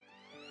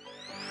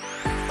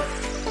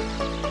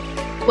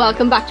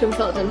Welcome back to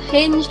Unfiltered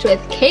Unhinged with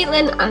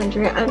Caitlin,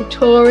 Andrea, and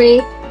Tori.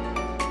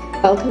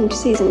 Welcome to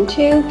season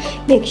 2.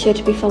 Make sure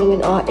to be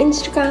following our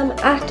Instagram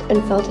at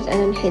Unfiltered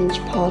and Unhinged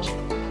Pod.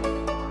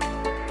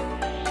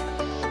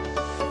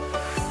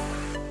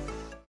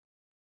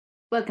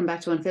 Welcome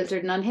back to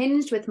Unfiltered and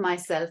Unhinged with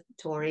myself,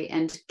 Tori,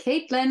 and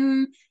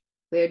Caitlin.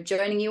 We're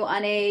joining you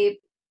on a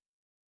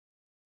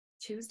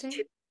Tuesday?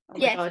 Oh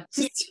my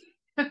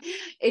God.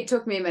 It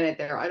took me a minute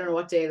there. I don't know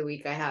what day of the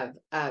week I have.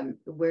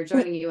 We're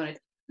joining you on a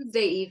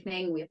Tuesday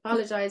evening. We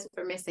apologize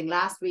for missing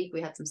last week.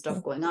 We had some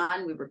stuff going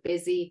on. We were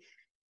busy.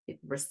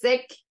 People were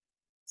sick.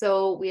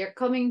 So we are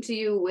coming to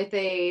you with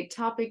a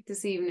topic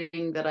this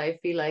evening that I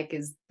feel like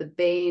is the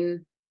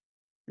bane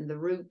and the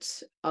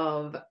root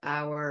of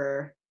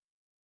our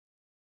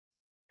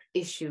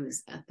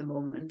issues at the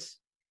moment.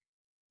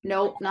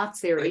 No, not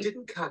Siri. I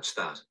didn't catch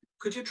that.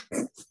 Could you...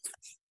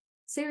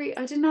 Siri,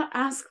 I did not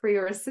ask for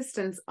your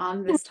assistance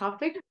on this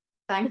topic.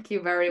 Thank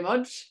you very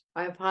much.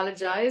 I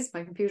apologize.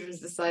 My computer has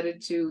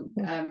decided to,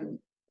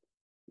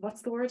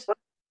 what's the word?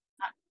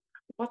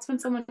 What's when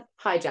someone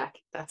hijack?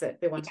 That's it.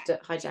 They wanted to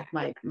hijack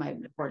my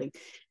recording.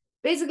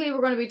 Basically,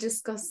 we're going to be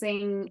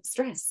discussing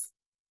stress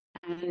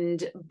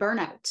and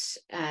burnout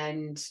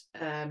and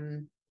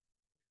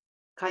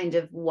kind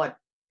of what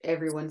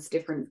everyone's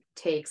different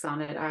takes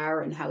on it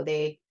are and how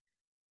they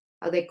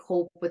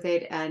cope with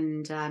it,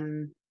 and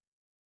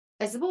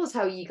I suppose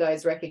how you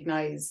guys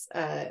recognize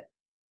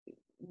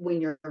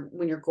when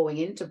you're going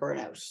into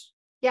burnout.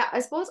 Yeah, I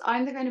suppose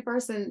I'm the kind of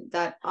person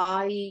that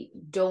I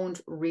don't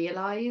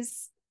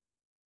realize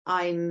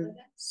I'm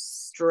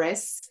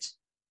stressed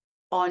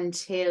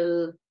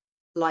until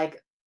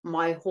like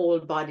my whole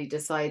body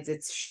decides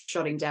it's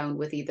shutting down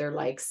with either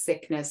like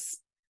sickness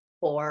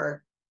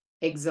or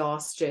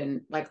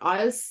exhaustion. Like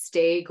I'll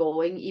stay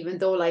going even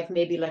though like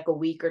maybe like a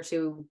week or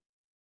two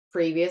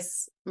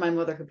previous my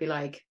mother could be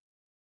like,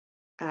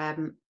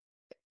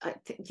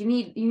 you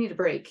need a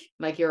break,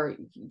 like you're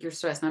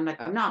stressed. And I'm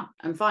like,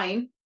 I'm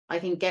fine.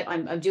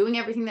 I'm doing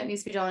everything that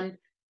needs to be done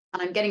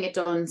and I'm getting it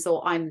done,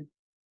 so I'm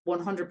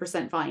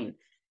 100% fine.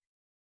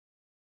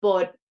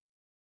 But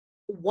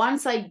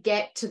once I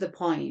get to the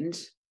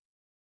point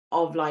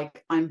of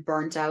like I'm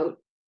burnt out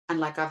and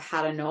like I've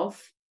had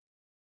enough,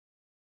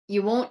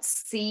 you won't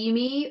see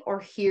me or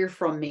hear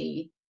from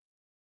me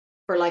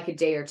for like a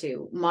day or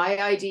two. My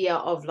idea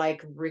of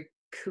like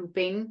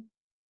recouping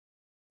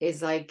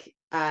is like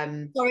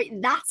sorry,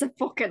 that's a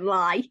fucking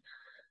lie.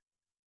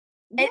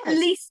 What? At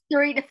least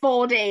 3 to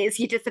 4 days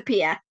you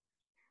disappear.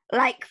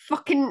 Like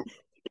fucking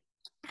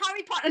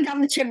Harry Potter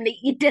down the chimney,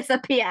 you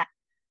disappear.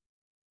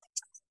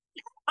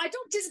 I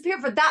don't disappear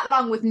for that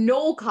long with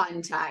no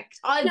contact.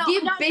 I'll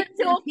give bits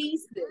and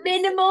pieces.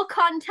 Minimal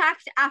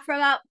contact after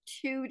about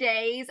 2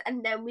 days,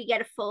 and then we get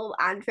a full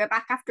Andrea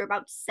back after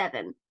about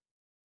 7.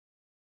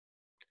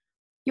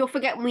 You're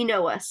forgetting we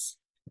know us.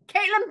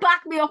 Caitlin,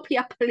 back me up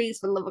here, please,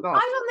 for the love of God. I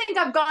don't think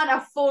I've gone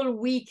a full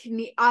week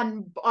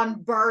on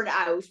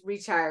burnout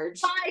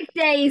recharge. 5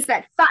 days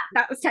then.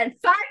 That was 10.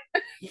 5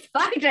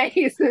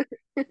 days.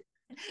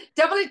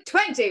 Double it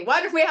 20.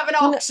 Why don't we have an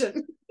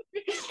auction?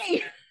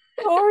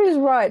 Tori's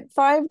right.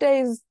 5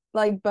 days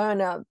like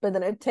burnout, but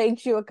then it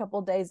takes you a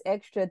couple days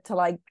extra to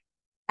like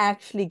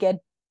actually get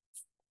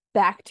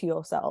back to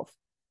yourself.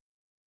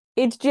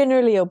 It's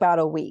generally about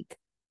a week.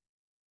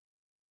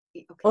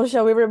 Okay. Or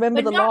shall we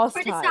remember We're the not last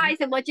criticizing,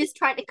 time? we're just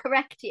trying to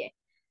correct you.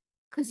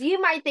 Because you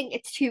might think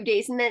it's 2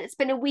 days and then it's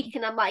been a week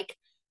and I'm like,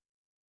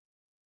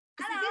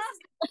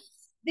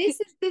 this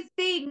is the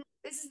thing.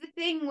 This is the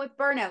thing with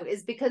burnout,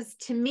 is because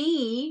to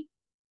me,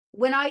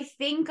 when I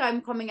think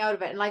I'm coming out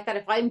of it and like that,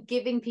 if I'm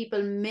giving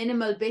people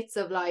minimal bits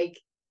of like,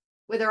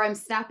 whether I'm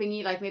snapping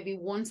you like maybe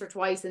once or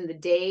twice in the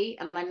day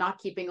and I'm not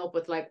keeping up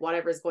with like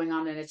whatever's going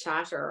on in a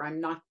chat, or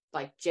I'm not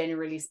like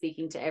generally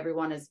speaking to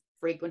everyone as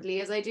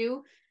frequently as I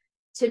do,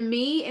 to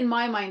me, in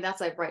my mind,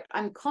 that's like, right,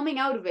 I'm coming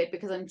out of it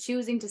because I'm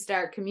choosing to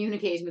start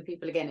communicating with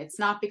people again. It's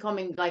not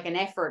becoming like an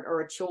effort or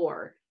a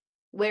chore.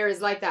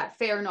 Whereas like that,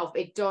 fair enough,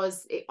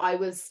 I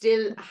will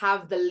still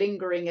have the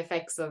lingering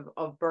effects of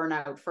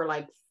burnout for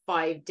like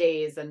 5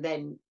 days and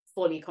then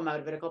fully come out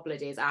of it a couple of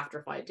days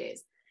after 5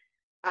 days.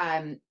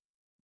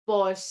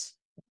 But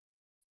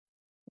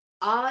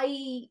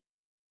I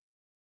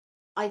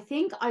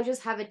think I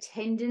just have a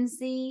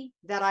tendency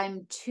that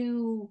I'm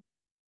too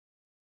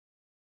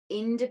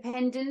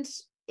independent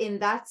in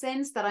that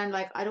sense, that I'm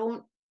like, I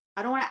don't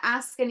want to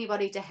ask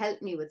anybody to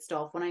help me with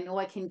stuff when I know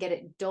I can get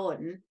it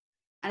done.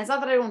 And it's not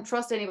that I don't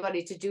trust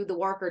anybody to do the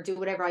work or do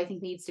whatever I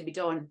think needs to be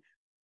done.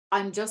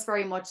 I'm just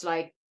very much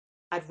like,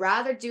 I'd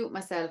rather do it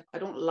myself. I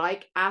don't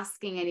like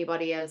asking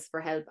anybody else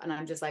for help. And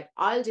I'm just like,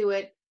 I'll do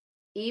it.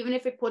 Even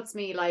if it puts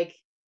me like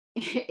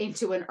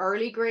into an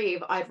early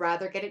grave, I'd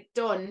rather get it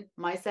done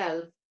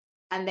myself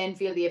and then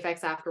feel the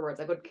effects afterwards.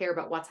 I couldn't care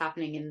about what's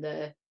happening in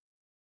the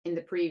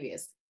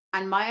previous.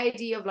 And my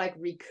idea of like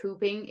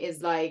recouping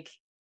is like,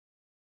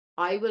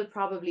 I will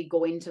probably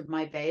go into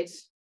my bed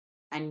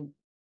and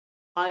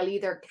I'll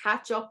either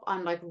catch up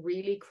on like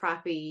really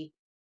crappy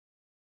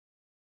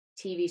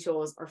TV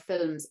shows or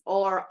films,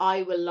 or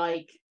I will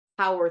like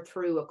power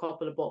through a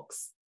couple of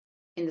books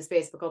in the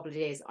space of a couple of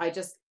days.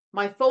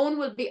 My phone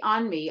will be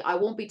on me. I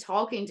won't be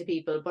talking to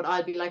people, but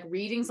I'll be like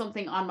reading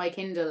something on my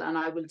Kindle, and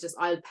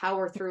I'll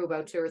power through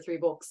about 2 or 3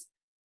 books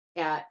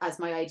as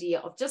my idea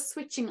of just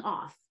switching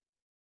off.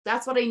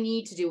 That's what I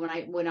need to do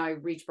when I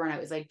reach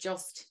burnout, is I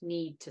just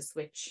need to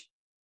switch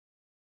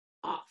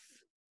off.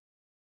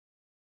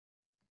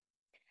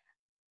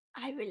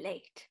 I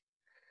relate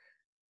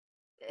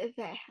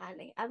very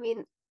highly. I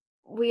mean,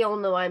 we all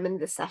know I'm in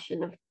the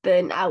session of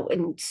burnt out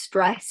and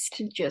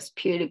stressed just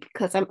purely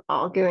because I'm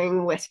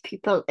arguing with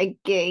people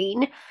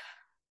again.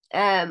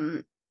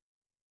 For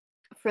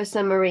a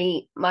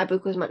summary, my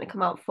book was meant to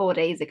come out 4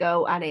 days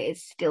ago and it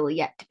is still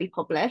yet to be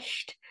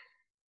published.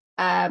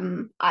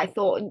 I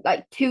thought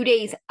like 2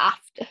 days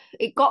after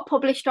it got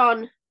published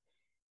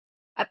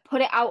I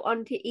put it out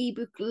onto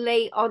ebook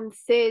late on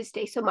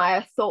Thursday, so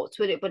my thoughts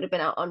would have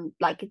been out on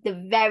like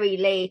the very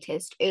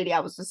latest early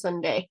hours of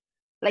Sunday,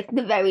 like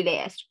the very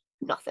latest,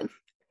 nothing.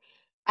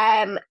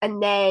 And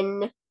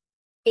then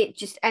it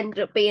just ended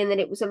up being that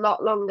it was a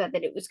lot longer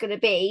than it was going to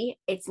be.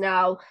 It's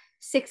now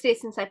 6 days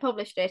since I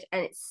published it,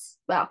 and it's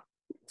a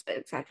bit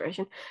of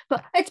exaggeration,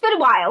 but it's been a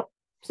while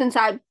since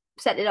I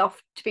sent it off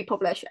to be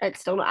published, and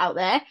it's still not out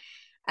there.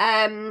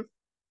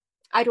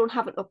 I don't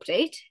have an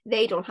update.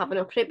 They don't have an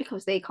update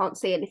because they can't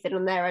say anything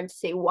on their end to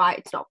say why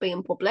it's not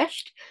being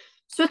published.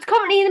 So it's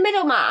currently in the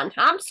middle, man.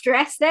 I'm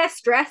stressed. They're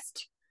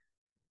stressed.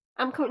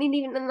 I'm currently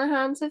leaving it in the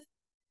hands of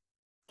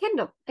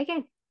Kindle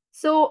again.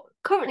 So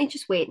currently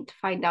just waiting to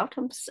find out.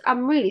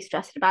 I'm really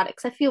stressed about it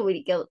because I feel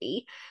really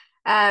guilty.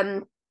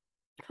 However,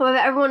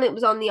 everyone that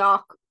was on the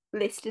ARC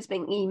list is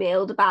being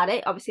emailed about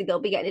it. Obviously, they'll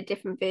be getting a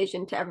different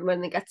version to everyone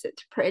that gets it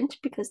to print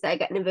because they're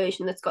getting a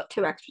version that's got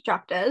 2 extra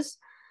chapters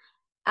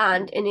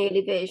and an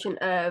early version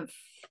of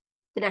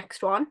the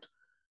next one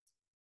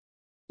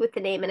with the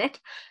name in it.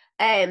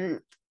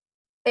 And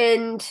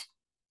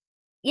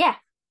yeah,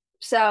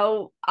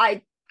 so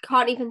I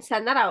can't even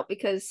send that out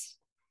because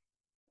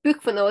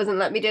Bookfunnel isn't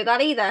letting me do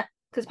that either,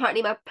 because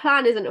apparently my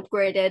plan isn't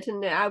upgraded,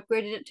 and I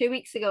upgraded it 2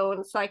 weeks ago,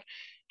 and it's like,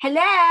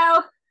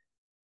 hello.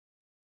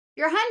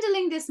 You're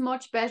handling this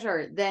much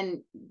better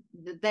than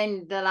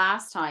the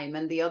last time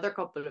and the other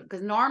couple,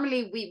 because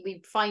normally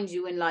we find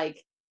you in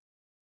like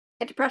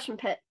a depression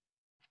pit.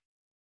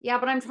 Yeah,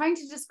 but I'm trying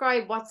to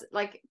describe what's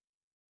like.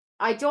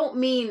 I don't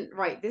mean,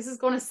 right, this is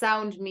going to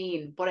sound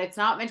mean, but it's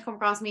not meant to come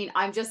across mean.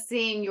 I'm just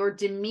saying your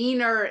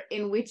demeanor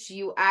in which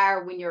you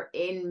are when you're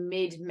in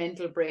mid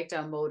mental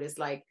breakdown mode is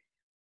like,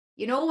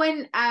 you know,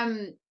 when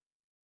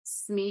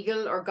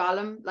Smeagol or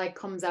Gollum like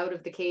comes out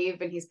of the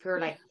cave and he's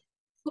pure like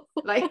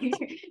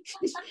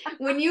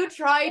when you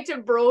try to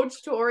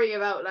broach Tori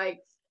about like,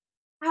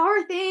 how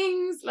are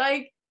things,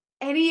 like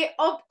any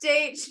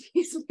update,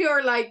 she's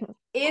pure like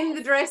in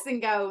the dressing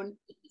gown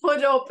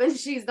put up, and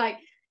she's like,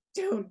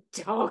 don't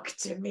talk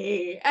to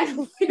me,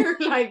 and we're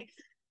like,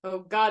 oh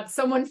god,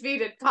 someone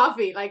feed it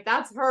coffee. Like,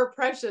 that's her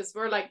precious.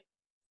 We're like,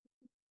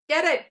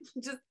 get it,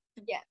 just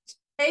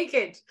take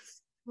it.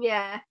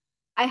 Yeah,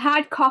 I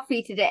had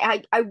coffee today.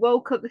 I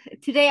woke up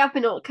today. I've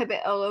been a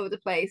bit all over the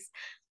place.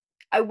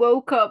 I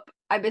woke up,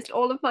 I missed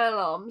all of my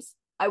alarms.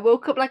 I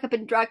woke up like I've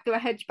been dragged through a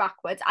hedge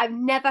backwards. I've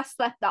never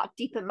slept that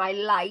deep in my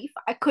life.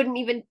 I couldn't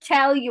even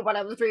tell you what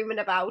I was dreaming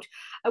about.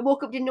 I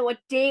woke up, didn't know what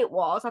day it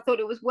was. I thought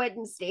it was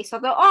Wednesday. So I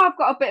thought, oh, I've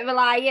got a bit of a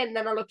lie in.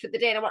 Then I looked at the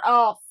day and I went,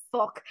 oh,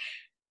 fuck.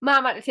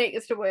 Mum had to take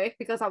us to work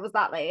because I was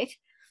that late.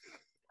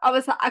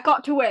 I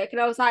got to work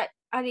and I was like,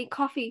 I need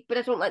coffee, but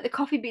I don't like the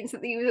coffee beans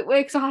that they use at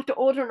work. So I had to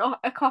order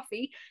a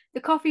coffee.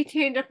 The coffee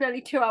turned up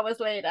nearly 2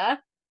 hours later.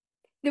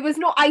 There was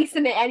no ice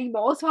in it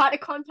anymore, so I had to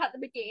contact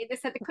them again. They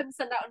said they couldn't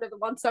send out another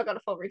one, so I got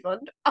a full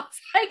refund. I was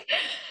like,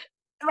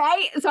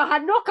 right. So I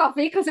had no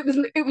coffee because it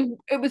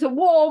was a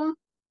warm,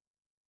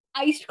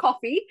 iced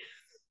coffee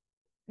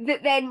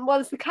that then,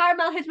 once the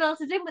caramel had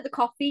melted in with the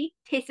coffee,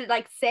 tasted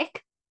like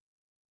sick.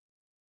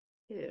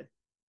 Yeah.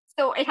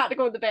 So it had to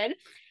go in the bin.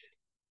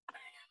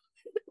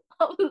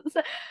 By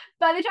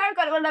the time I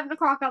got to 11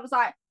 o'clock, I was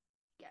like,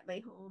 get me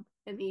home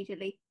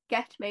immediately.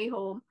 Get me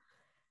home.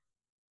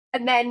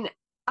 And then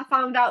I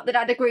found out that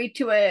I'd agreed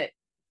to an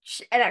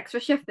extra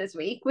shift this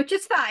week, which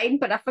is fine,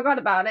 but I forgot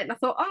about it, and I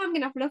thought, oh, I'm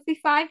gonna have a lovely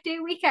 5-day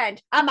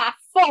weekend. I'm a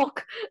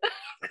fuck.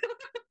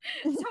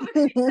 So I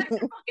agreed to extra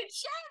fucking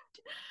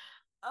shift.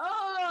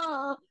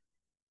 Oh,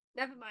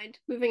 never mind.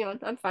 Moving on.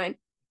 I'm fine.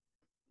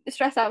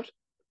 Stress out.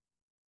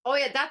 Oh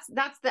yeah, that's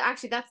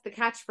the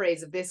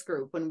catchphrase of this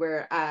group when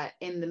we're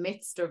in the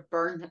midst of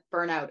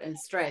burnout and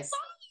stress.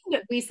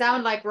 We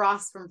sound like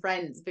Ross from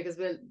Friends, because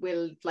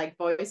we'll like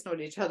voice note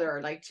each other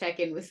or like check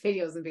in with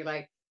videos and be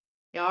like,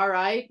 "You all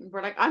right?" And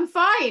we're like, "I'm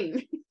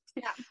fine."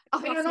 Yeah.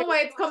 I don't know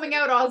why it's coming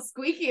out all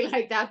squeaky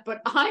like that,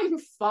 but I'm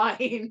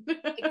fine.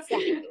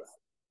 Exactly.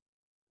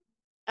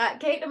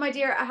 Caitlin, my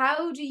dear,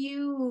 how do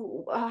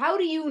you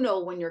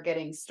know when you're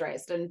getting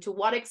stressed, and to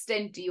what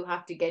extent do you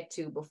have to get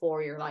to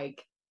before you're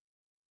like,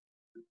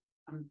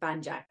 I'm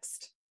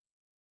banjaxed?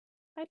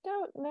 I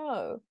don't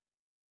know.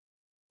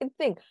 I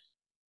think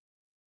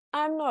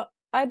I'm not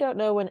I don't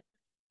know when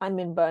I'm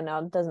in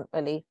burnout. It doesn't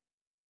really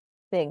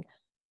thing.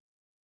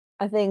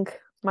 I think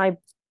my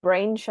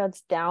brain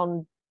shuts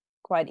down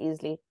quite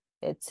easily.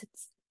 It's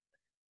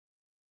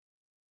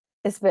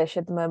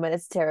especially at the moment,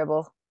 it's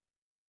terrible.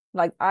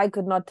 Like I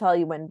could not tell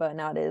you when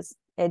burnout is.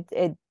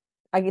 It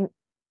I can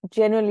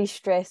generally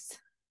stress.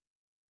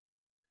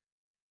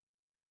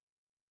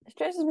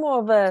 Stress is more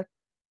of a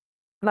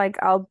like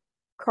I'll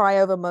cry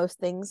over most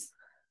things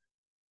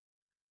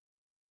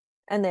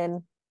and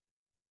then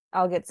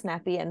I'll get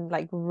snappy and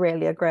like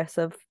really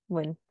aggressive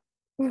when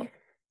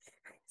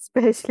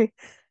especially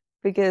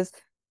because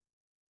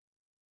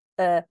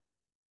uh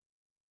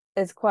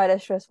it's quite a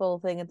stressful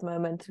thing at the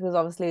moment because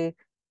obviously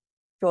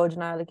George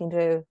and I are looking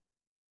to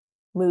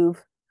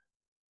move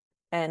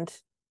and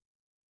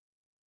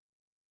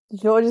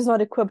George is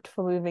not equipped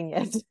for moving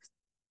yet. So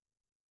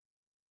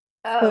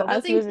Oh, us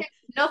Nothing, moving,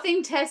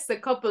 nothing tests a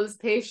couple's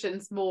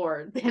patience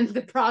more than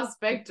the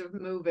prospect of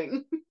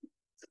moving.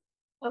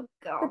 oh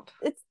but God.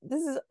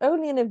 this is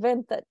only an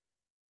event that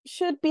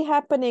should be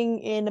happening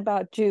in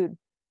about June,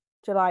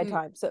 July Mm.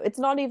 time. So it's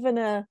not even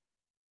a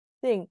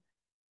thing.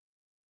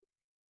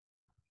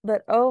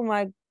 But oh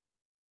my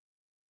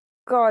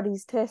God,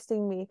 he's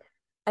testing me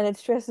and it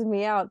stresses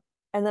me out.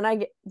 And then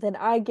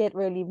I get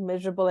really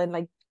miserable and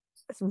like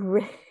it's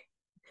really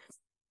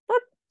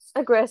not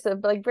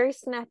aggressive, but like very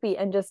snappy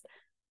and just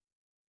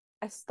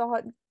I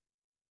start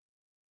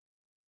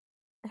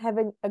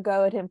having a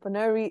go at him for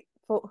no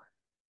for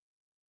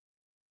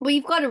Well,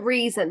 you've got a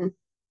reason.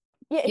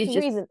 yeah, You it's a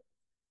just reason.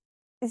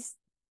 It's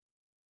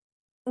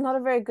not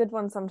a very good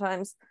one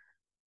sometimes.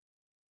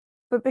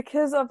 But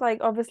because of like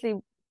obviously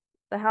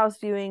the house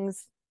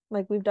viewings,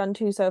 like we've done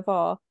two so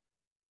far,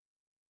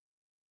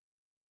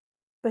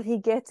 but he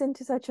gets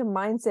into such a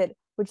mindset,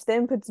 which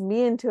then puts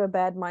me into a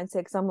bad mindset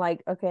because I'm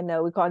like, okay,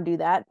 no, we can't do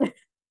that.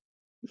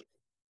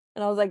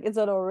 And I was like, it's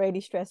an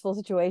already stressful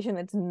situation.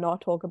 Let's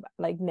not talk about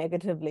like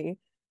negatively.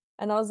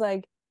 And I was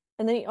like,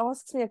 and then he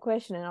asks me a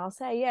question, and I'll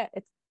say, yeah,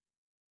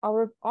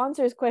 I'll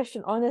answer his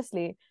question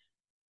honestly,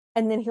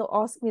 and then he'll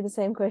ask me the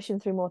same question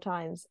three more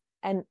times,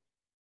 and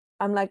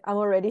I'm like, I'm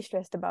already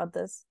stressed about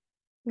this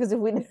because if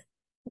we,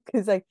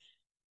 because like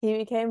he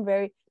became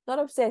very not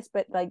obsessed,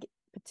 but like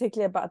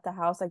particularly about the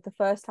house. Like the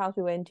first house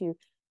we went to,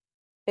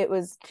 it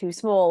was too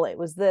small. It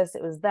was this.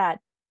 It was that.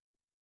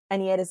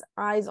 And he had his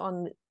eyes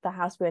on the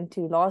house we went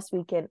to last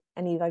weekend,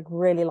 and he like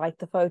really liked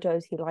the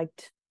photos. He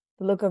liked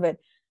the look of it.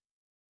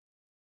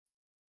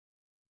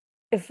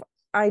 If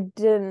I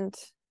didn't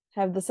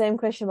have the same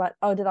question about,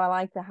 oh, did I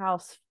like the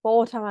house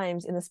four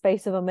times in the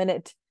space of a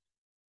minute,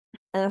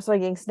 and I started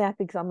getting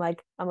snappy because I'm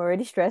like, I'm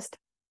already stressed.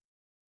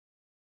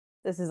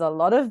 This is a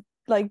lot of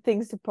like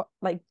things to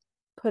like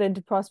put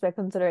into prospect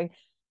considering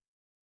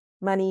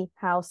money,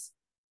 house,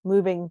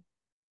 moving.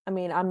 I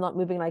mean, I'm not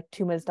moving like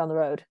 2 minutes down the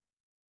road.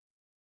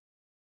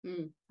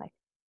 Mm. Like,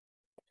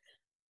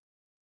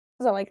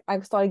 so like I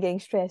started getting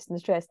stressed and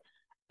stressed,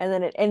 and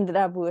then it ended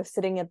up we were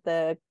sitting at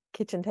the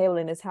kitchen table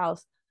in his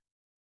house,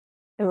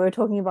 and we were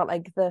talking about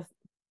like the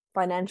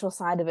financial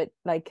side of it.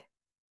 Like,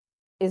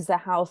 is the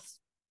house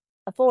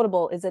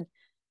affordable? Is it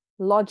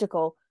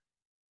logical?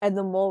 And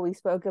the more we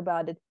spoke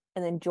about it,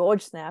 and then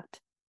George snapped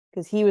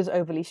because he was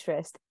overly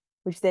stressed,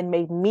 which then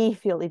made me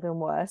feel even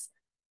worse.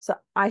 So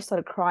I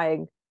started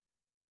crying,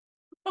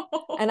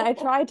 and I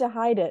tried to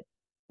hide it.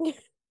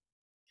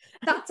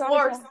 That's Tried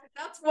worse. to-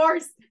 That's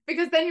worse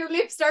because then your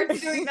lip starts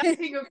doing that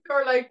thing of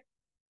you're like,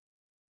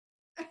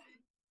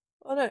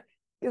 Oh no,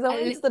 because I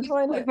a went to the little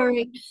toilet.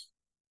 quivering.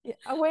 Yeah,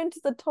 I went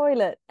to the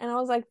toilet and I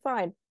was like,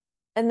 fine.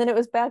 And then it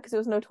was bad because there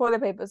was no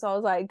toilet paper. So I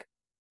was like,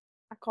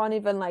 I can't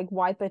even like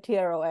wipe a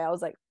tear away. I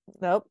was like,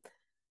 nope.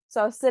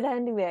 So I was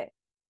standing there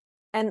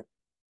and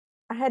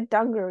I had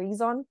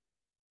dungarees on.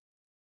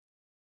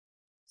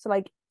 So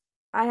like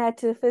I had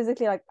to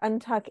physically like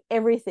untuck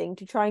everything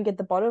to try and get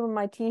the bottom of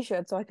my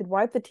t-shirt so I could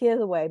wipe the tears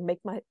away,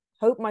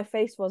 hope my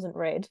face wasn't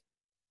red.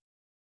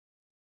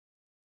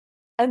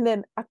 And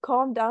then I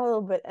calmed down a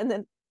little bit and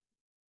then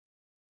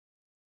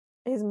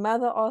his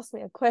mother asked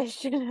me a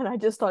question and I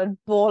just started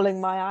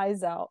bawling my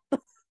eyes out.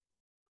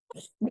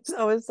 Because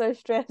I was so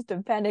stressed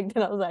and panicked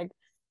and I was like,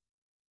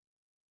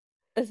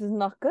 this is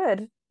not good.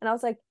 And I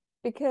was like,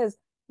 because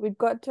we'd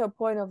got to a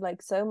point of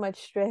like so much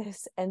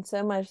stress and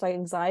so much like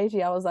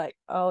anxiety. I was like,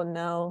 oh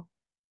no.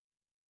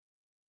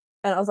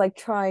 And I was like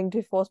trying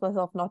to force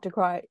myself not to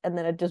cry. And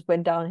then it just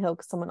went downhill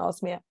because someone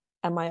asked me,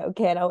 am I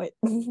okay? And I went,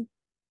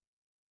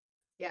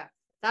 yeah,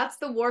 that's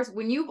the worst.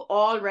 When you've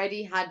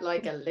already had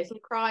like a little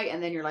cry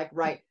and then you're like,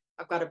 right,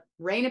 I've got to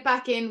rein it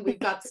back in. We've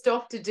got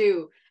stuff to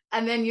do.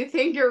 And then you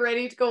think you're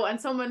ready to go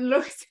and someone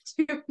looks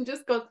at you and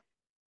just goes,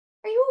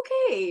 are you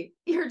okay?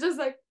 You're just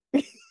like,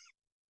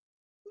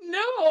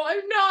 no,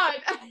 I'm not.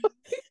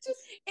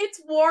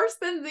 It's worse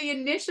than the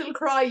initial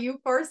cry you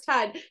first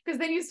had because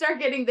then you start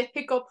getting the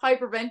hiccup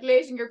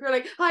hyperventilation. You're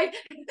like,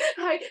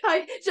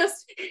 I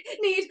just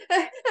need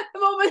a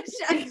moment.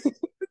 And you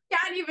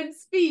can't even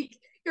speak.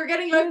 You're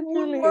getting like one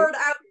Literally. word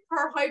out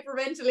per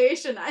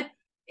hyperventilation, and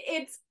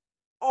it's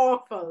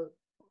awful.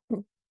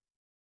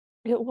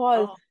 It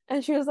was. Oh.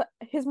 And she was like,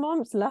 his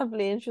mom's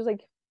lovely. And she was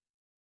like,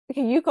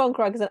 okay, you can't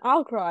cry because then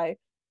I'll cry.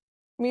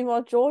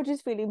 Meanwhile, George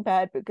is feeling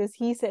bad because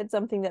he said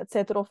something that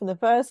set it off in the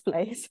first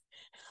place.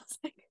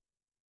 I was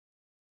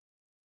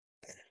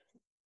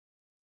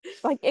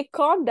like it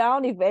calmed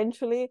down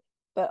eventually,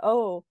 but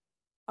I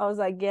was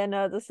like, yeah,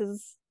 no,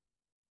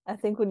 I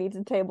think we need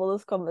to table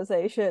this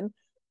conversation.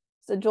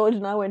 So George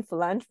and I went for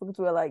lunch because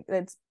we were like,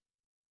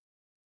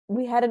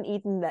 we hadn't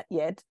eaten that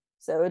yet.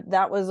 So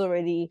that was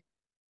already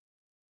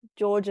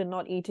George, and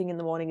not eating in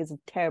the morning is a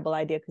terrible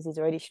idea because he's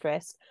already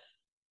stressed.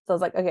 So I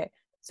was like, okay.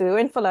 So we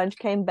went for lunch,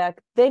 came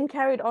back, then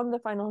carried on the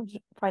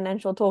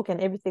financial talk, and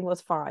everything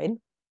was fine.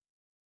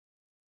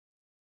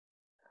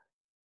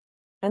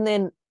 And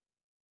then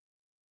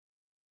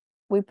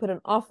we put an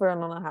offer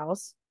on a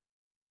house,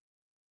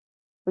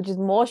 which is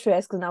more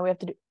stress because now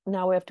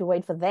we have to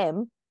wait for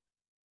them.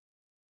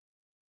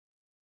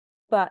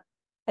 But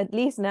at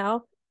least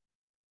now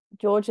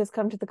George has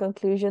come to the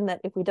conclusion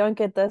that if we don't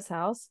get this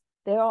house,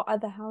 there are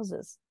other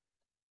houses.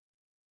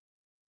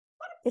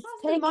 It's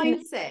the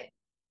mindset.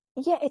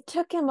 Yeah, it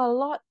took him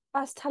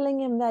us telling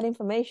him that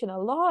information a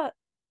lot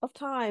of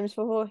times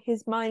before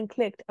his mind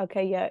clicked.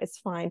 Okay, yeah, it's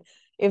fine.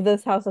 If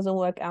this house doesn't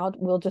work out,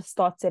 we'll just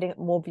start setting up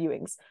more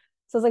viewings.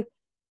 So it's like,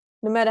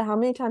 no matter how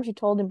many times you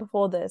told him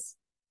before this,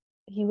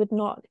 he would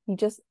not. He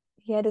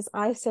had his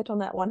eyes set on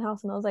that one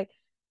house, and I was like,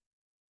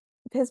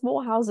 there's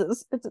more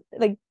houses. It's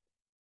like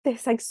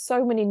there's like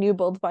so many new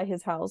builds by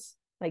his house,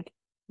 like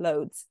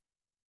loads,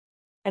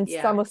 and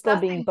some are still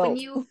being built.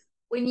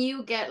 When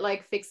you get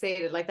like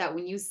fixated like that,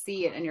 when you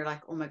see it and you're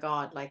like, oh my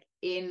God, like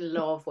in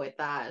love with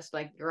that,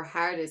 like your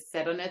heart is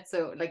set on it.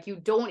 So like you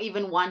don't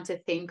even want to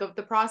think of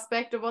the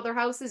prospect of other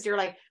houses. You're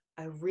like,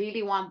 I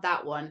really want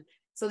that one.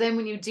 So then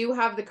when you do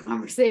have the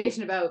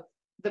conversation about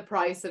the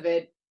price of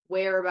it,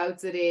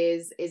 whereabouts it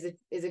is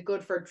it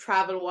good for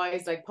travel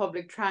wise, like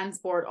public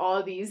transport,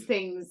 all these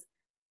things.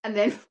 And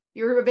then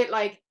you're a bit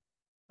like,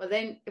 well,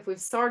 then if we've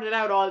sorted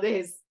out all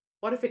this,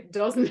 what if it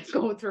doesn't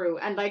go through?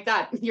 And like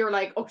that, you're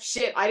like, oh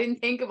shit, I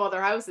didn't think of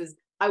other houses.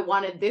 I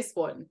wanted this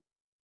one.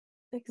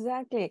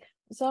 Exactly.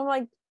 So I'm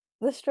like,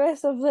 the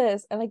stress of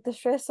this and like the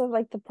stress of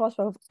like the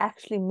prospect of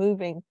actually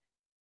moving.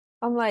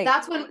 I'm like,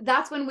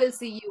 that's when we'll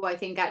see you, I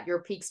think, at your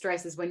peak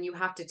stress is when you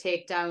have to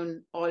take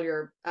down all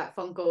your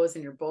Funkos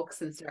and your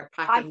books and start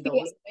packing those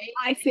away.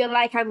 I feel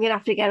like I'm gonna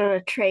have to get on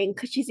a train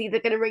because she's either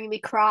gonna ring me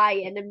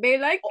crying and be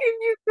like,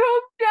 "Can you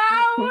come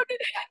down?"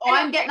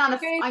 I'm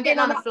getting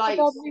on a flight.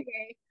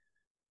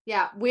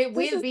 Yeah, we'll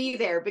be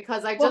there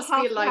because I just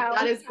feel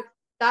like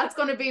that's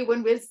going to be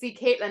when we'll see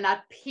Caitlin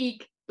at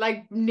peak,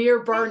 like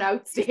near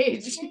burnout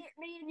stage.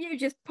 Me and you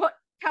just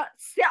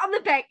sit on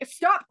the bed,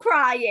 stop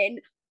crying,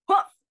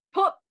 put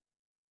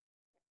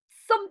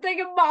something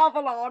in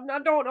Marvel on, I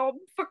don't know,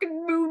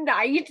 fucking Moon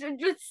Knight, and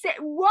just sit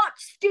and watch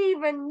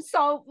Steven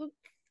solve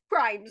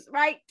crimes,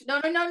 right? No.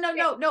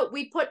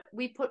 We put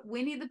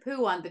Winnie the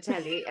Pooh on the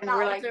telly, and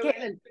we're like,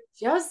 Caitlin,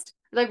 just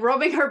like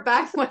rubbing her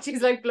back when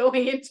she's like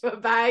blowing into a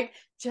bag.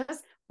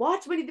 Just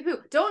watch Winnie the Pooh.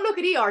 Don't look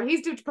at ER.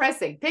 He's too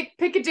depressing. Pick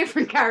a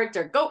different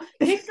character. Go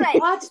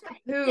watch the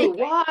Pooh.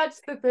 Watch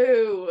the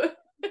Pooh.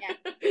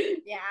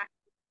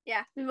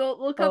 Yeah.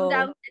 We'll come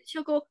down and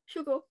she'll go,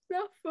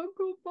 that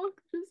Funko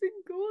box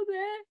doesn't go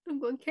there. I'm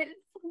going, Caitlin,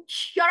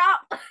 shut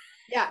up.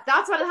 Yeah,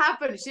 that's what'll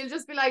happen. She'll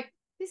just be like,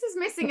 this is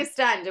missing a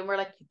stand. And we're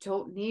like, you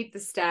don't need the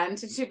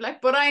stand. And she'll be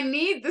like, but I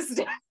need the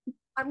stand.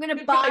 I'm going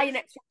to buy an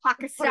extra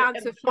pack of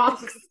stands so she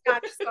can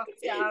stuff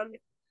down.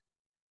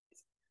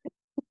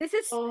 The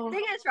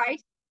thing is,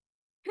 right?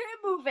 Her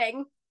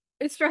moving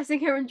is stressing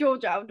her and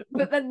George out,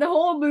 but then the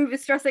whole move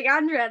is stressing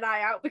Andrea and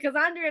I out because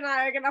Andrea and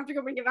I are going to have to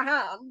come and give a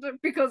hand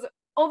because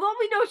although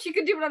we know she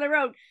can do it on her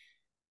own,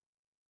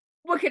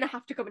 we're going to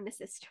have to come and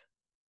assist.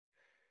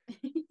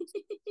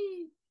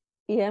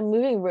 Yeah,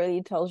 moving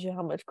really tells you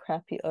how much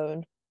crap you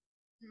own.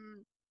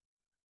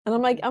 And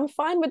I'm like, I'm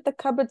fine with the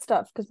cupboard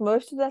stuff because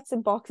most of that's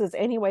in boxes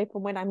anyway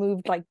from when I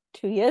moved like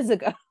 2 years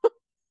ago.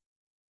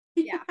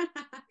 Yeah.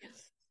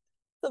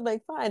 So I'm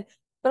like, fine.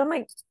 But I'm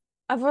like,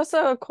 I've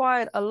also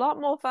acquired a lot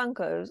more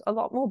Funkos, a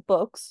lot more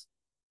books.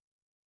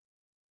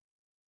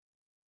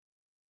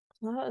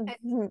 But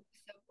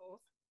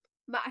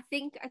I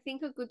think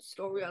a good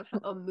story on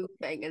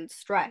moving and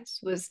stress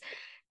was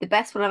the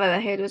best one I've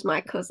ever heard was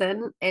my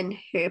cousin and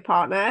her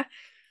partner.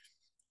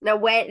 Now,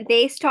 when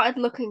they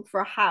started looking for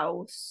a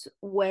house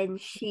when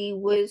she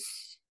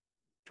was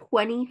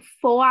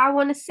 24, I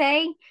want to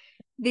say,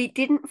 they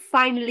didn't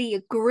finally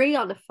agree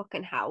on a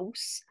fucking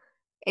house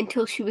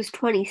until she was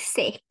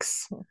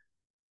 26.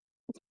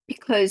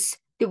 Because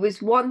there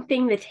was one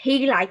thing that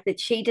he liked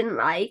that she didn't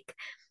like.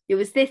 There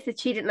was this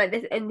that she didn't like,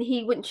 this, and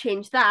he wouldn't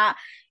change that.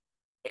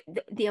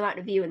 The amount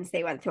of viewings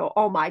they went through,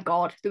 oh my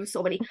God, there was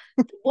so many.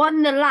 The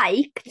one they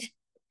liked,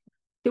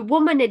 the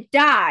woman had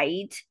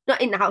died, not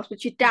in the house,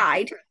 but she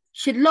died.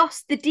 She'd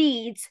lost the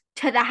deeds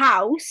to the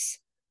house.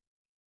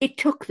 It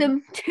took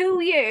them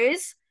 2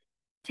 years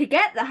to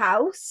get the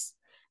house,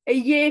 a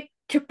year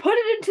to put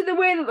it into the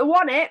way that they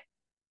want it.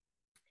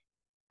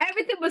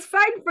 Everything was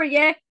fine for a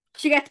year.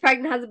 She gets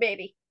pregnant, has a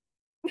baby.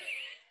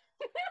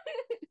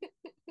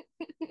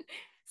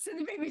 So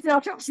the baby's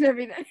not dropped and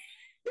everything.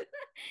 So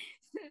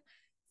yeah.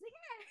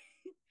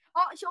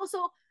 Oh, she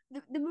also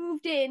they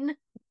moved in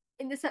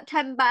the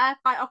September.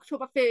 By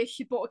October 1st,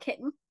 she bought a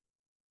kitten.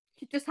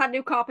 She just had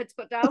new carpets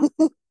put down.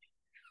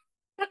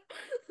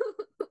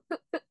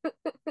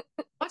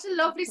 What a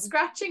lovely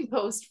scratching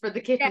post for the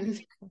kitten.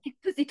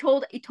 Because he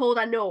told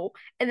her no,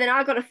 and then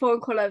I got a phone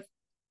call of, "Do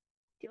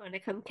you want to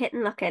come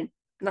kitten looking?"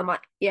 And I'm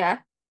like, "Yeah."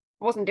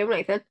 I wasn't doing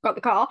anything. Got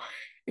the car,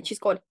 and she's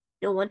going,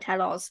 "No one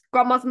tell us."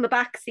 Grandma's in the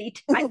back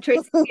seat, and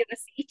Tracy's in the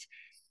other seat,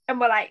 and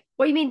we're like,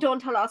 "What do you mean,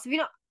 don't tell us? Have you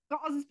not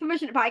got us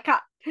permission to buy a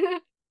cat?"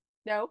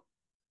 No.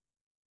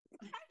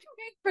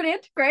 Okay,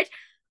 brilliant, great.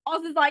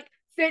 Oz is like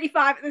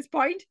 35 at this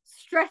point,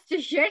 stressed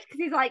as shit because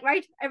he's like,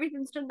 right,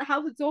 everything's done. The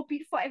house is all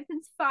beautiful,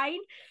 everything's fine.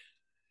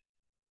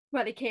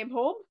 Well, he came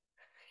home.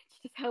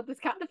 She just held this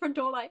cat in the front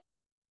door, like.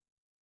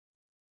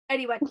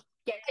 Anyway,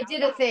 I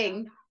did a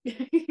thing.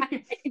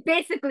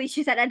 Basically,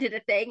 she said I did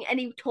a thing, and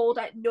he told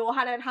her, "No,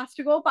 Hannah has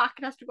to go back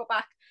and has to go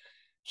back."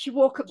 She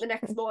woke up the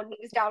next morning,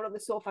 he was down on the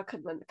sofa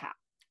cuddling the cat.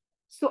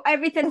 So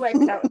everything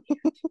worked out.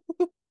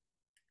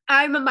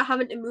 I remember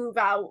having to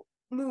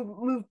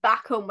move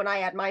back home when I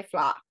had my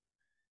flat.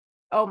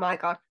 Oh my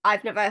God,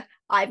 I've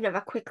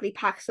never quickly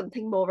packed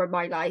something more in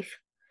my life.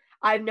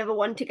 I've never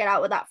wanted to get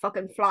out of that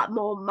fucking flat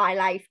more in my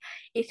life.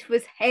 It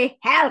was a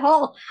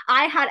hellhole.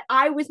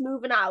 I was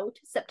moving out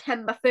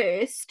September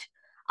 1st.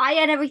 I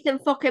had everything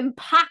fucking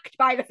packed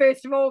by the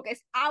 1st of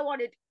August. I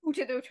wanted out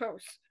of the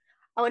house.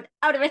 I went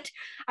out of it.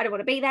 I don't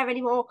want to be there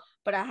anymore.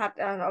 But I had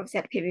obviously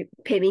had to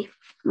pay me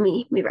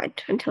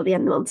rent until the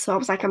end of the month. So I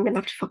was like, I'm gonna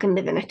have to fucking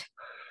live in it.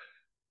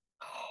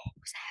 Oh, it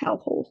was a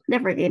hellhole.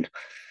 Never again.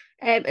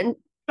 And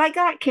like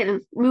that,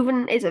 kid,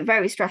 moving is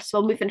very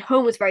stressful. Moving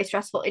home was very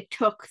stressful. It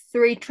took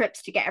 3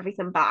 trips to get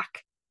everything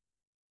back.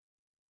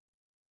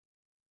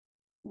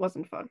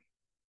 Wasn't fun.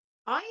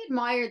 I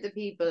admire the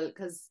people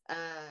because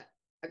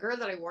a girl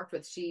that I worked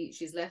with,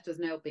 she's left us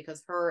now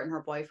because her and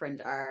her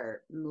boyfriend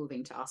are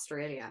moving to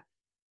Australia.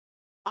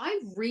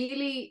 I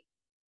really,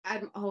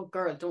 oh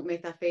girl, don't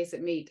make that face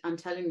at me. I'm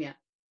telling you,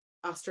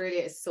 Australia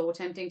is so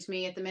tempting to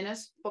me at the minute.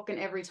 Fucking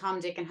every Tom,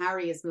 Dick, and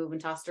Harry is moving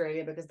to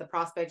Australia because the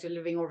prospect of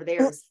living over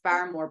there is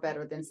far more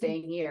better than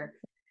staying here.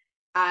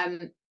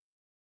 But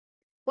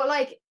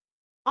like,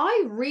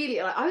 I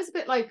was a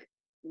bit like,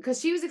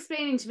 because she was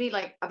explaining to me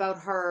like about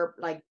her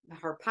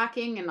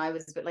packing, and I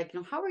was a bit like,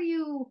 how are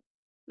you?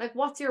 Like,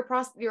 what's your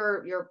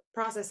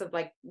process of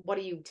like, what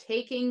are you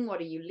taking? What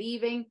are you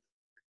leaving?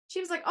 She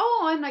was like,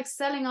 oh, I'm like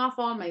selling off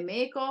all my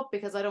makeup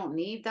because I don't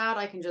need that.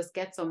 I can just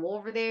get some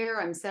over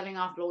there. I'm selling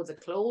off loads of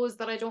clothes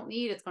that I don't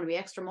need. It's going to be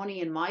extra money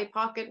in my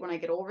pocket when I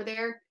get over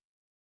there.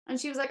 And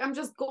she was like, I'm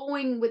just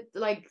going with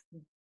like,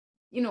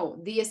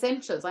 the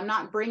essentials. I'm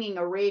not bringing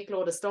a rake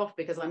load of stuff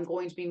because I'm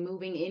going to be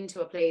moving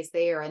into a place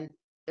there, and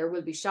there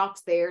will be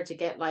shops there to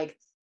get like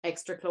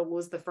extra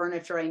clothes, the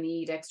furniture I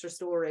need, extra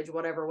storage,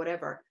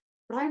 whatever.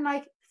 But I'm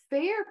like,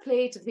 fair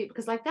play to the people,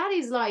 because like that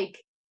is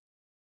like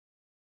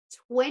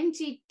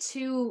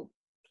 22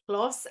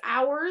 plus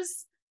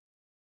hours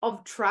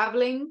of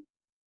traveling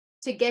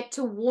to get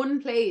to one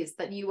place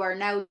that you are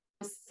now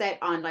set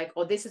on, like,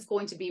 oh, this is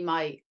going to be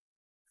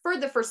for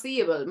the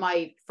foreseeable,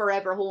 my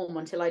forever home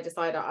until I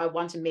decide I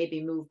want to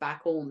maybe move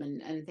back home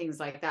and things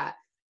like that.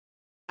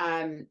 But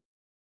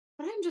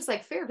I'm just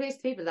like, fair play to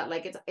people that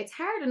like it's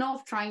hard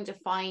enough trying to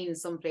find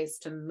some place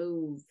to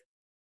move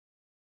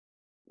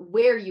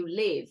where you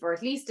live, or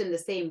at least in the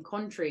same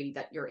country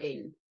that you're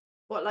in.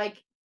 But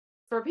like,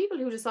 for people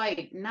who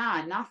decide,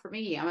 nah, not for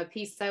me, I'm a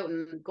peace out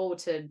and go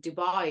to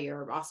Dubai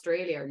or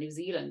Australia or New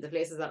Zealand, the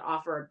places that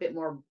offer a bit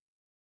more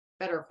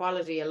better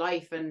quality of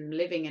life and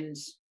living and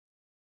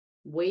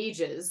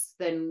wages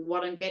than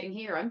what I'm getting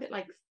here. I'm a bit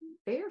like,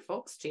 fair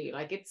fucks, G.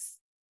 Like, it's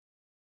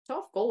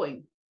tough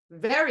going.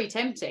 Very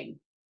tempting.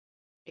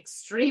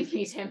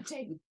 Extremely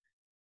tempting.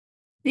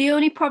 The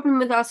only problem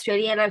with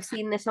Australia, and I've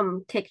seen this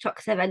on TikTok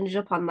because I've ended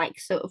up on like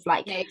sort of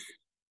like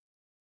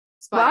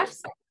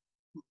spiders.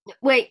 What?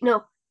 Wait,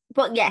 no.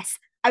 But yes,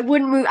 I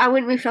wouldn't move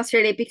to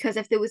Australia because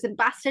if there was a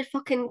bastard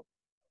fucking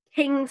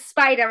king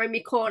spider in my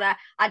corner,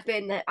 I'd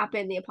burn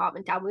the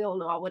apartment down. We all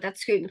know I would. I'd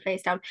scream the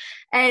place down.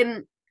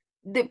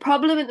 The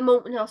problem at the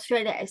moment in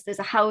Australia is there's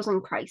a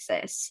housing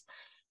crisis.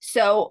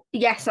 So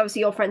yes,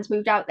 obviously your friends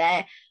moved out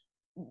there.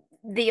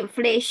 The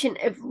inflation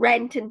of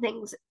rent and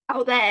things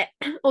out there,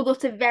 although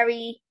it's a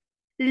very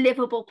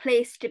livable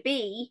place to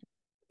be,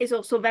 is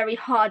also very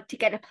hard to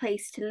get a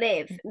place to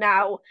live.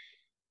 Now,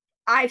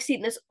 I've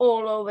seen this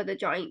all over the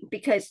joint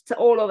because it's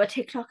all over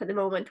TikTok at the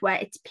moment, where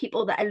it's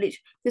people that are literally,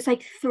 there's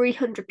like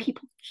 300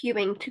 people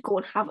queuing to go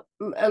and have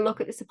a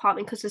look at this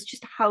apartment because there's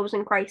just a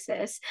housing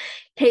crisis.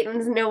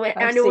 Caitlin's nowhere.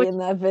 I've seen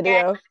that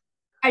video.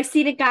 I've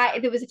seen a guy,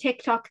 there was a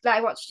TikTok that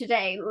I watched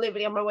today,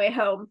 literally on my way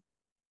home,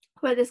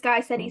 where this guy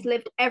said he's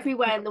lived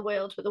everywhere in the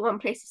world, but the one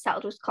place he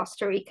settled was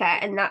Costa Rica.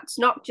 And that's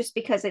not just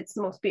because it's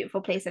the most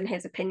beautiful place in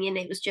his opinion.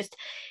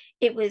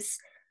 It was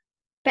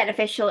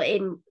beneficial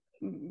in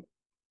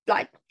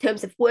like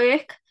terms of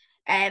work.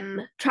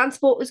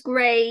 Transport was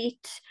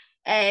great.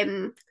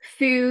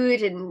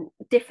 food and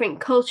different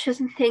cultures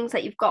and things,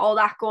 like you've got all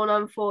that going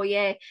on for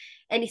you.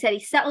 And he said he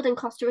settled in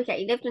Costa Rica.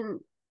 He lived in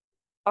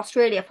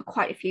Australia for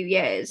quite a few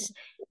years.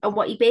 And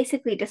what he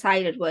basically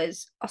decided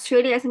was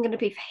Australia isn't going to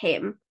be for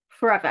him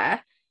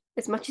forever,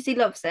 as much as he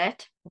loves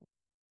it.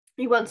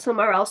 He went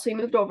somewhere else, so he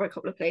moved over a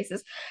couple of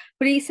places.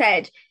 But he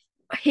said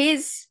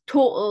his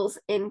totals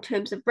in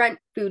terms of rent,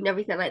 food, and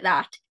everything like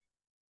that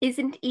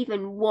isn't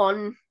even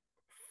 1/4,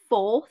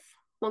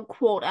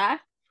 1/4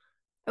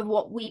 of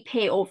what we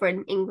pay over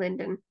in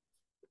England and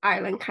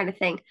Ireland, kind of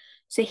thing.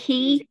 So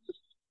the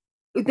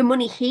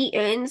money he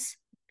earns,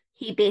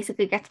 he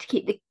basically gets to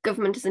keep. The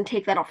government doesn't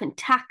take that off in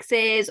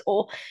taxes,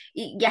 or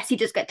yes, he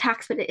does get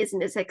taxed, but it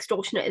isn't as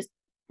extortionate as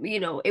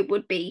it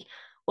would be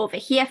over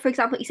here. For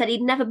example, he said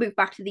he'd never move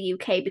back to the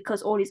UK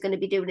because all he's going to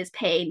be doing is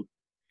paying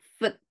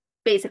for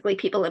basically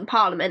people in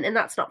Parliament, and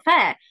that's not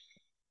fair.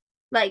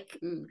 Like,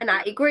 and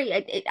I agree.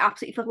 It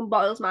absolutely fucking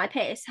boils my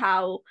piss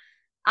how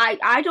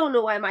I don't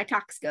know where my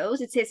tax goes.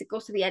 It says it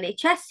goes to the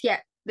NHS,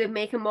 yet they're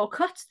making more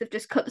cuts. They've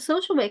just cut the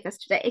social workers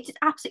today. It just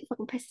absolutely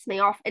fucking pisses me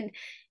off. And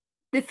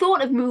the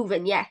thought of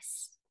moving,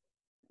 yes,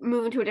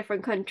 moving to a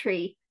different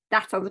country,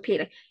 that sounds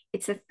appealing.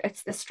 It's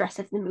the stress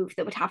of the move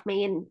that would have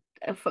me in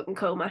a fucking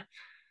coma.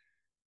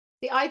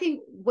 See, I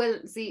think, well,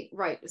 see,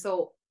 right.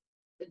 So,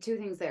 two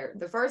things there.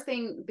 The first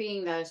thing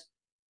being that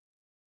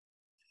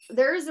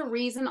there is a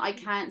reason I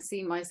can't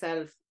see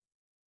myself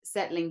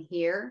settling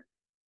here,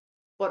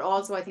 but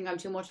also I think I'm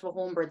too much of a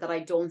homebird that I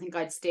don't think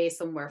I'd stay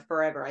somewhere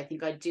forever. I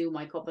think I'd do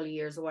my couple of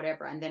years or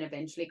whatever and then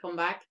eventually come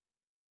back.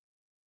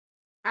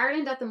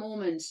 Ireland at the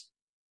moment,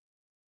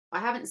 I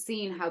haven't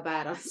seen how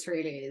bad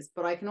Australia is,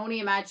 but I can only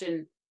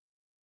imagine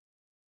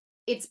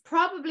it's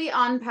probably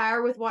on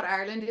par with what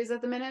Ireland is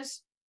at the minute.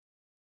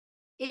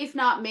 If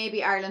not,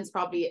 maybe Ireland's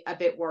probably a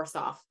bit worse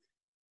off,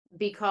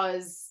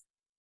 because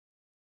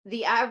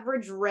the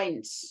average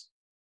rent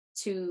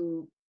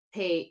to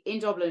pay in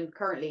Dublin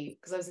currently,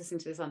 because I was listening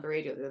to this on the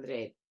radio the other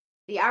day,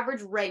 the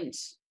average rent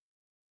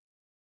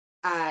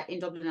in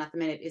Dublin at the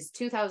minute is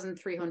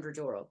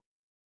 €2,300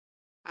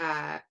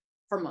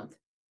 per month.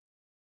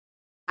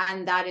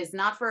 And that is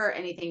not for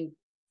anything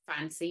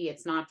fancy.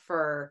 It's not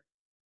for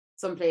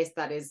some place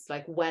that is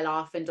like well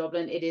off in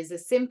Dublin. It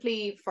is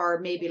simply for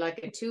maybe like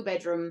a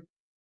 2-bedroom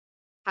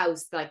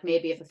house, like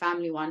maybe if a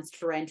family wants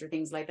to rent or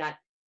things like that.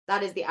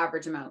 That is the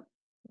average amount.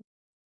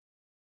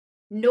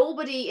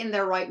 Nobody in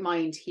their right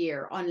mind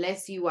here,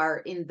 unless you are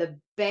in the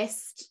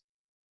best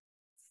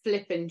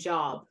flipping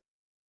job,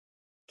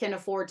 can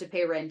afford to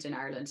pay rent in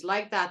Ireland.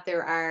 Like that,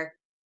 there are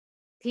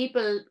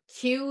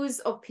queues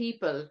of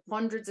people,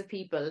 hundreds of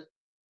people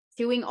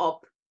queuing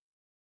up.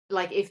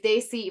 Like if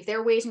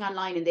they're waiting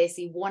online and they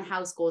see one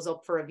house goes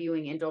up for a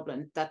viewing in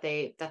Dublin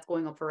that's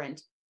going up for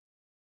rent,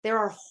 there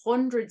are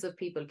hundreds of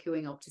people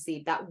queuing up to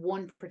see that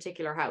one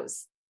particular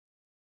house.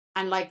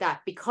 And like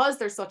that, because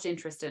there's such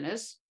interest in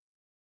it,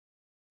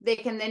 they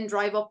can then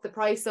drive up the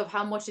price of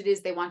how much it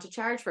is they want to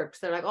charge for it. Because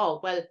they're like, oh,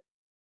 well,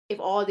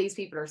 if all these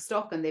people are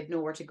stuck and they've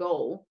nowhere to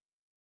go,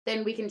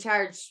 then we can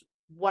charge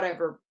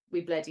whatever we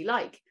bloody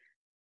like.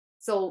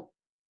 So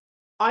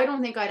I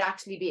don't think I'd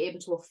actually be able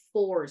to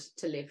afford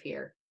to live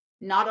here.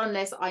 Not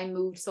unless I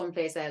moved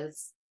someplace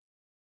else,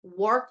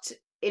 worked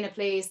in a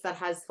place that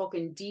has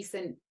fucking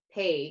decent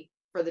pay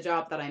for the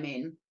job that I'm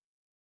in,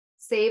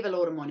 save a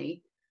load of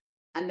money,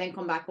 and then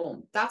come back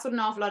home. That's what an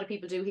awful lot of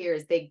people do here,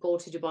 is they go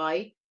to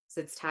Dubai, so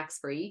it's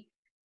tax-free.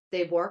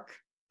 They work,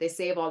 they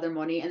save all their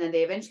money, and then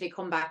they eventually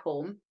come back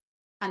home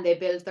and they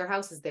build their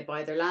houses. They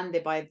buy their land, they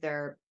build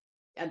their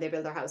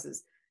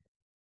houses.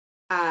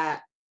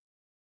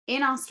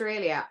 In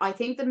Australia, I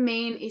think the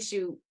main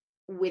issue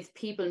with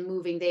people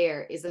moving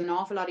there is an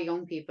awful lot of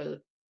young people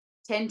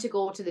tend to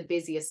go to the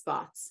busiest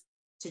spots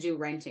to do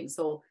renting.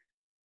 So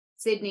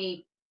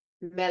Sydney,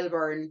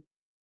 Melbourne,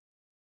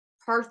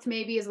 Perth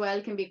maybe as well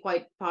can be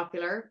quite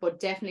popular, but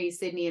definitely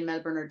Sydney and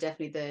Melbourne are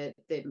definitely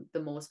the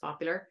most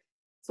popular.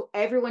 So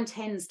everyone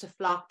tends to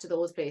flock to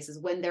those places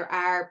when there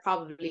are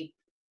probably,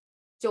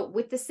 so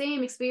with the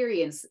same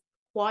experience,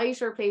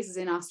 quieter places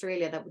in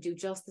Australia that would do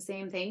just the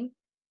same thing.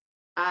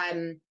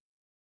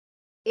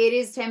 It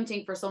is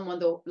tempting for someone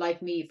though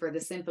like me, for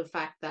the simple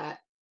fact that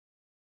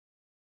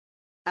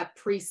a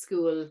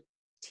preschool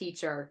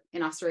teacher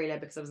in Australia,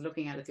 because I was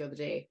looking at it the other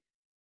day,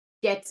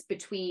 gets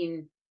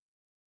between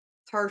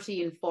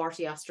 30 and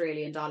 40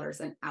 Australian dollars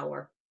an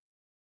hour.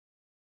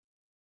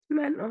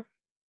 Mental.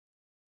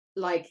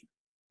 Like,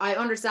 I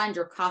understand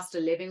your cost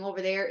of living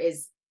over there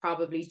is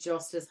probably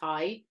just as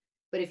high,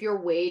 but if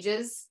your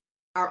wages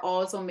are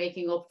also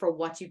making up for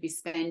what you'd be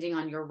spending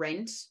on your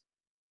rent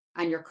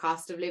and your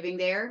cost of living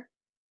there,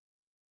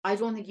 I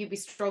don't think you'd be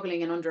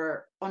struggling and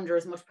under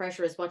as much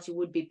pressure as what you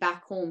would be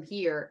back home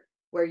here,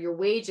 where your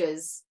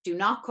wages do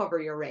not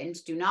cover your rent,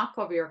 do not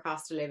cover your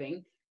cost of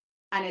living.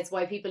 And it's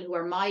why people who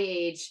are my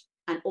age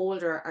and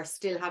older are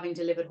still having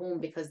to live at home,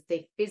 because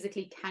they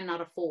physically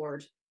cannot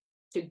afford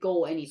to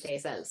go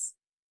anyplace else.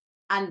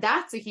 And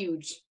that's a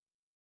huge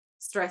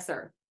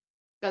stressor,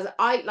 because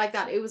I like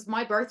that. It was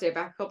my birthday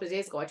back a couple of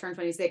days ago. I turned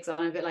 26 and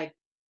I'm a bit like,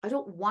 I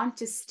don't want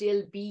to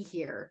still be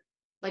here.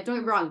 Like, don't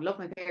get me wrong, love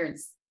my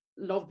parents,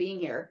 love being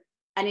here.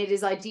 And it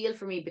is ideal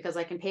for me because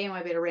I can pay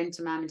my bit of rent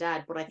to mom and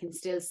dad, but I can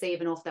still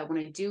save enough that when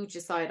I do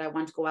decide I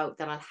want to go out,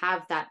 that I'll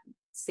have that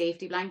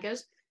safety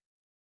blanket.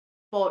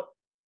 But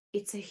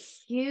it's a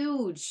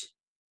huge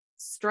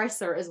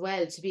stressor as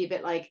well to be a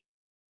bit like,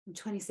 I'm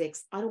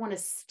 26. I don't want to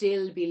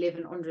still be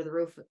living under the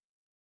roof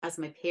as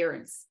my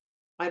parents.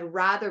 I'd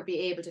rather be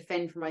able to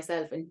fend for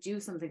myself and do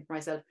something for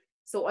myself.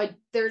 So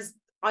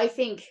I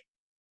think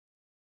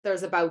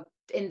there's about,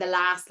 in the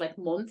last like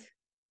month,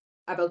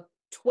 about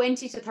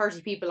 20 to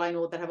 30 people I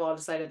know that have all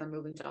decided they're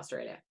moving to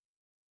Australia.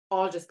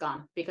 All just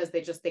gone because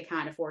they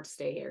can't afford to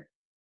stay here.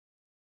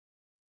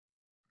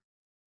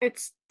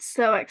 It's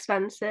so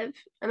expensive.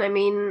 And I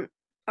mean,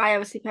 I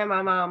obviously pay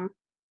my mum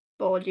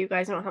board. You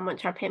guys know how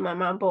much I pay my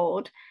mum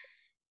board.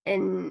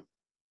 And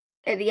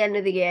at the end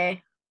of the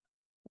year,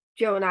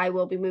 Joe and I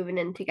will be moving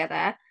in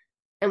together,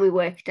 and we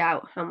worked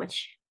out how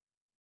much.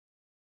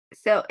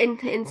 So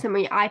in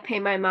summary, I pay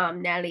my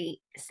mum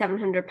nearly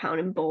 £700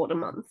 in board a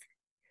month,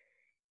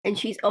 and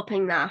she's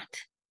upping that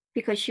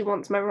because she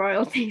wants my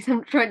royalties.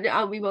 I'm trying to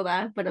out my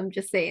mother, but I'm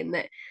just saying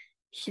that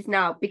she's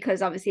now,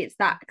 because obviously it's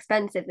that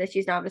expensive, that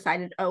she's now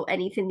decided, oh,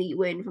 anything that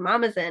you earn from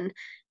Amazon,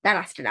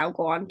 that has to now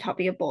go on top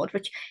of your board,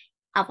 which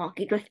I've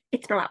argued with.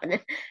 It's not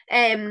happening.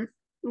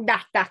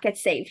 That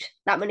gets saved.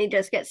 That money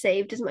does get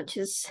saved, as much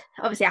as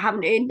obviously I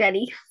haven't earned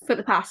any for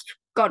the past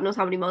God knows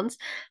how many months,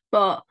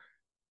 but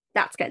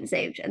that's getting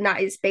saved, and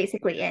that is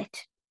basically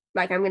it.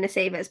 Like, I'm going to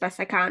save it as best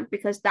I can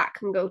because that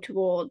can go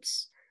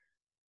towards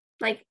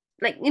like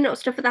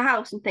stuff for the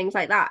house and things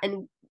like that.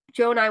 And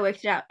Joe and I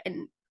worked it out,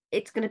 and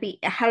it's going to be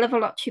a hell of a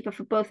lot cheaper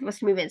for both of us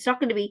to move in. It's not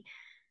going to be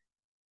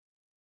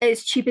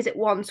as cheap as it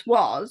once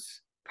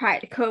was prior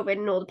to COVID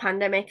and all the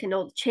pandemic and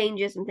all the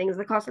changes and things,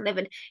 the cost of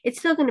living. It's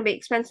still going to be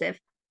expensive,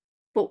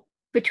 but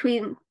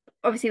between,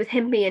 obviously, with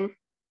him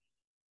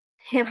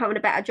having a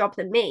better job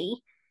than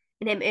me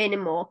and him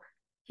earning more,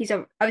 he's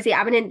obviously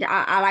having in.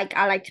 I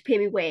like to pay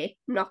my way.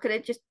 I'm not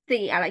gonna just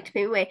think I like to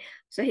pay my way.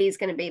 So he's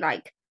gonna be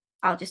like,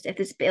 I'll just, if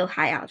there's a bill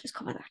high, I'll just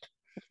cover that,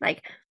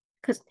 like,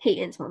 because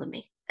he earns more than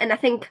me. And I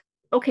think,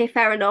 okay,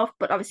 fair enough.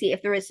 But obviously,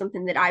 if there is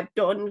something that I've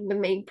done with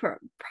me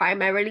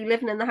primarily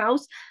living in the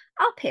house,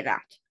 I'll pay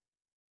that.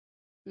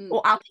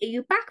 Or I'll pay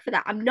you back for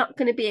that. I'm not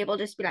going to be able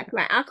to just be like,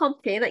 right, I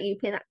can't pay that, you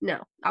pay that.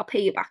 No, I'll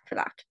pay you back for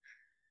that.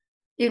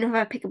 Even if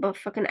I pick up a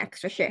fucking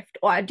extra shift,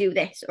 or I do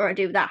this, or I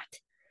do that.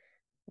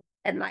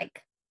 And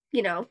like,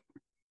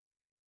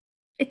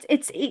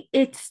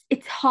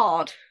 it's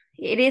hard.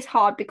 It is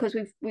hard because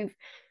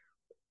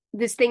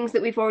there's things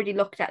that we've already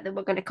looked at that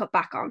we're going to cut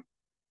back on.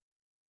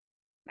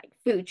 Like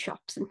food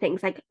shops and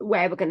things, like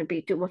where we're going to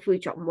be doing my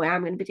food shop and where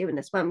I'm going to be doing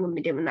this, where I'm going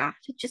to be doing that.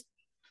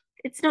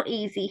 It's not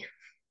easy.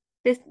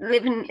 This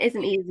living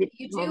isn't easy.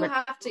 You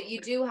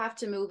do have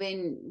to move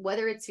in,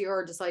 whether it's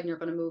you're deciding you're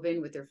going to move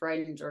in with your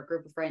friend or a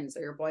group of friends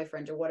or your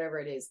boyfriend or whatever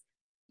it is.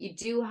 You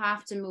do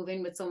have to move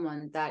in with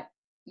someone that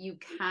you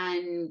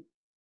can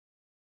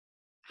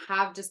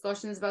have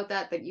discussions about,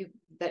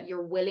 that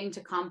you're willing to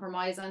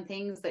compromise on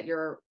things, that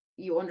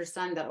you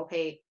understand that,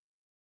 okay,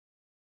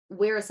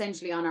 we're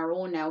essentially on our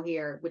own now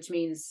here, which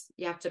means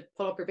you have to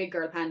pull up your big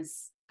girl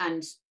pants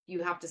and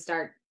you have to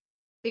start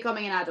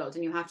becoming an adult,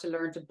 and you have to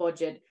learn to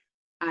budget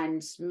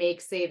and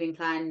make saving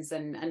plans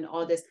and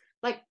all this.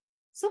 Like,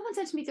 someone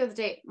said to me the other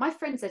day, my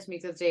friend said to me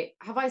the other day,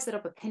 have I set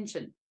up a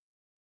pension?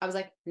 I was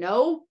like,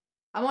 no,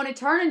 I'm only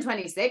turning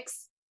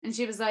 26. And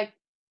she was like,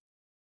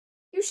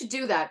 you should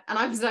do that. And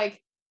I was like,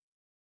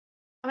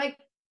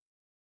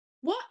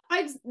 what?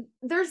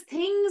 There's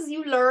things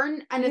you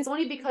learn, and it's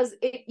only because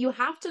you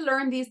have to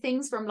learn these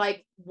things from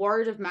like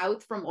word of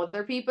mouth from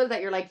other people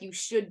that you're like, you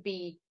should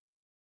be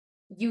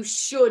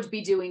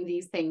doing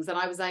these things. And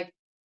I was like,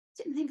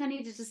 didn't think I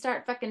needed to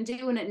start fucking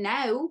doing it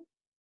now.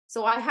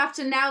 So I have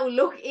to now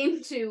look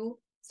into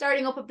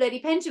starting up a bloody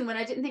pension when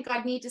I didn't think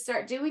I'd need to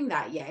start doing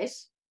that yet.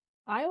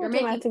 I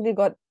automatically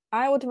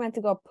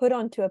got put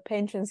onto a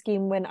pension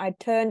scheme when I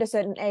turned a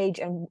certain age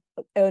and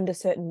earned a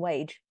certain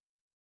wage.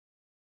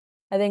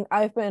 I think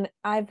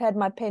I've had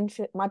my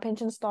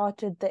pension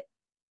started the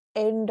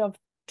end of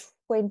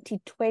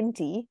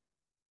 2020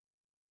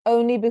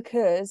 only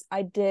because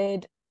I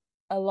did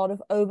a lot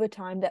of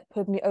overtime that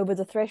put me over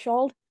the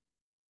threshold.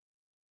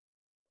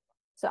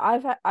 So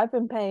I've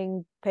been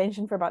paying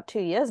pension for about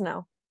 2 years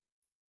now.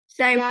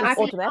 Same. Yeah,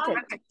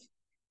 automatic.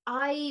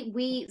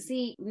 You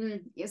see,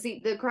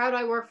 the crowd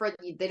I work for,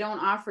 they don't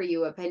offer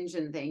you a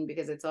pension thing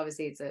because it's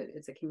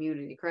a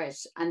community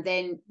creche, and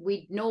then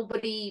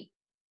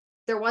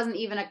there wasn't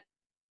even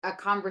a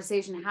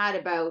conversation had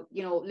about,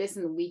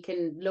 listen, we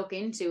can look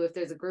into if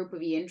there's a group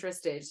of you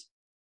interested,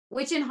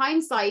 which in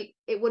hindsight,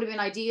 it would have been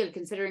ideal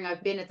considering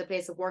I've been at the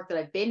place of work that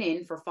I've been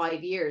in for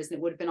 5 years, and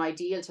it would have been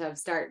ideal to have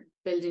started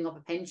building up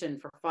a pension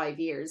for 5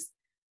 years.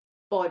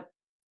 But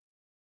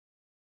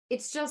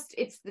it's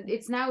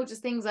now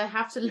just things I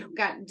have to look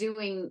at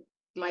doing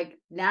like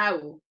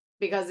now,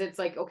 because it's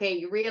like, okay,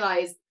 you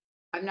realize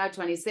I'm now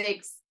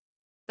 26.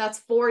 That's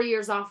 4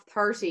 years off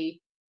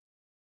 30.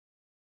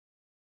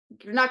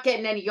 you're not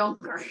getting any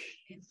younger,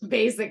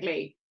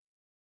 basically.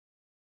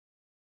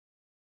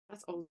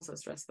 That's also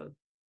stressful.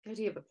 The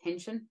idea of a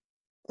pension.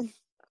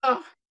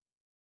 Oh.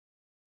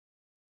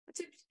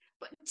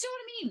 But do you know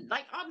what I mean?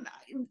 Like,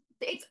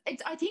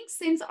 it's. I think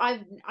since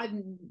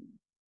I'm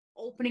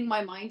opening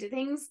my mind to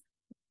things,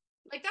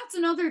 like that's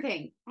another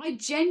thing. I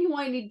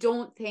genuinely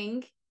don't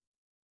think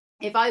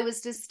if I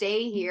was to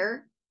stay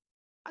here,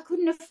 I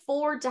couldn't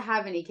afford to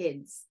have any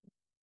kids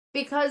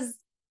because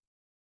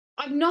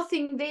I've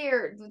nothing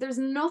there. There's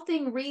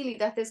nothing really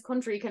that this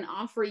country can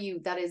offer you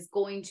that is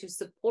going to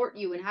support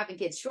you in having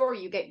kids. Sure,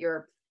 you get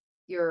your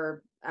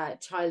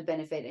child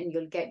benefit and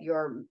you'll get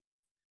your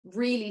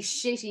really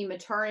shitty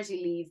maternity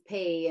leave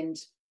pay and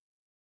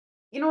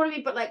you know what I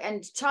mean? But like,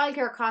 and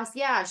childcare costs,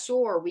 yeah,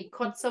 sure, we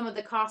cut some of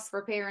the costs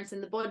for parents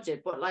in the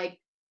budget, but like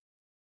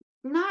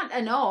not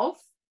enough.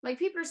 Like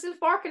people are still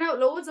forking out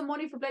loads of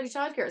money for bloody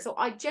childcare. So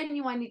I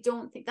genuinely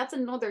don't think that's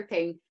another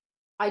thing.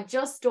 I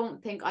just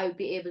don't think I would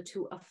be able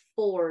to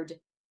afford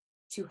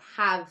to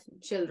have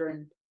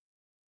children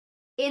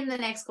in the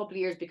next couple of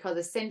years because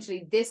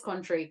essentially this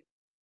country,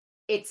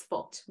 it's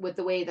fucked with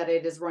the way that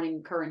it is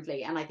running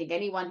currently. And I think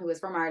anyone who is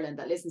from Ireland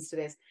that listens to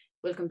this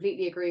will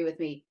completely agree with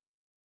me.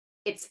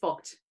 It's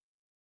fucked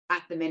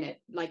at the minute.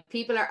 Like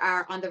people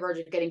are on the verge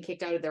of getting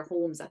kicked out of their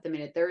homes at the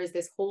minute. There is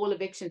this whole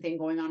eviction thing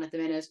going on at the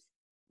minute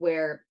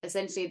where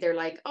essentially they're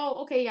like,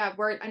 oh, okay, yeah,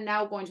 we're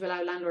now going to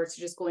allow landlords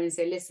to just go in and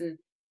say, listen,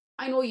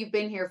 I know you've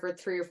been here for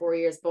 3 or 4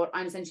 years, but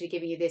I'm essentially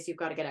giving you this. You've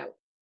got to get out.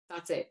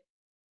 That's it.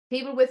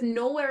 People with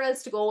nowhere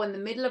else to go in the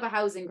middle of a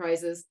housing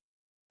crisis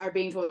are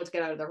being told to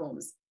get out of their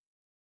homes.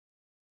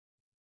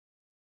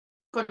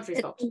 Country's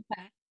fucked.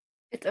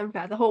 It's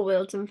unfair. The whole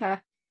world's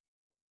unfair.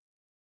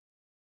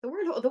 The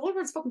whole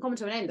world's fucking coming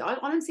to an end. All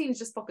I'm seeing is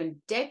just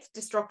fucking death,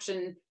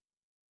 destruction,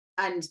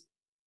 and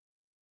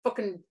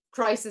fucking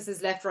crisis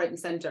is left, right, and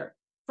center.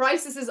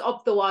 Crisis is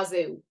up the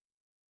wazoo.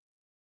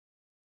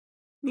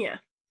 Yeah.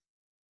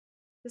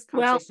 This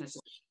conversation has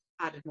just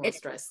added more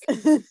stress.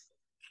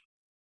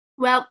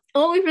 Well,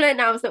 all we've learned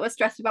now is that we're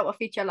stressed about our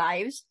future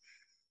lives.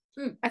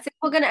 I think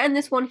we're going to end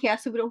this one here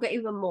so we don't get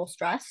even more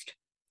stressed.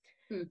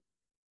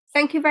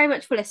 Thank you very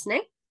much for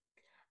listening,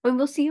 and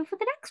we'll see you for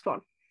the next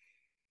one.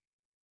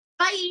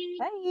 Bye.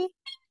 Bye.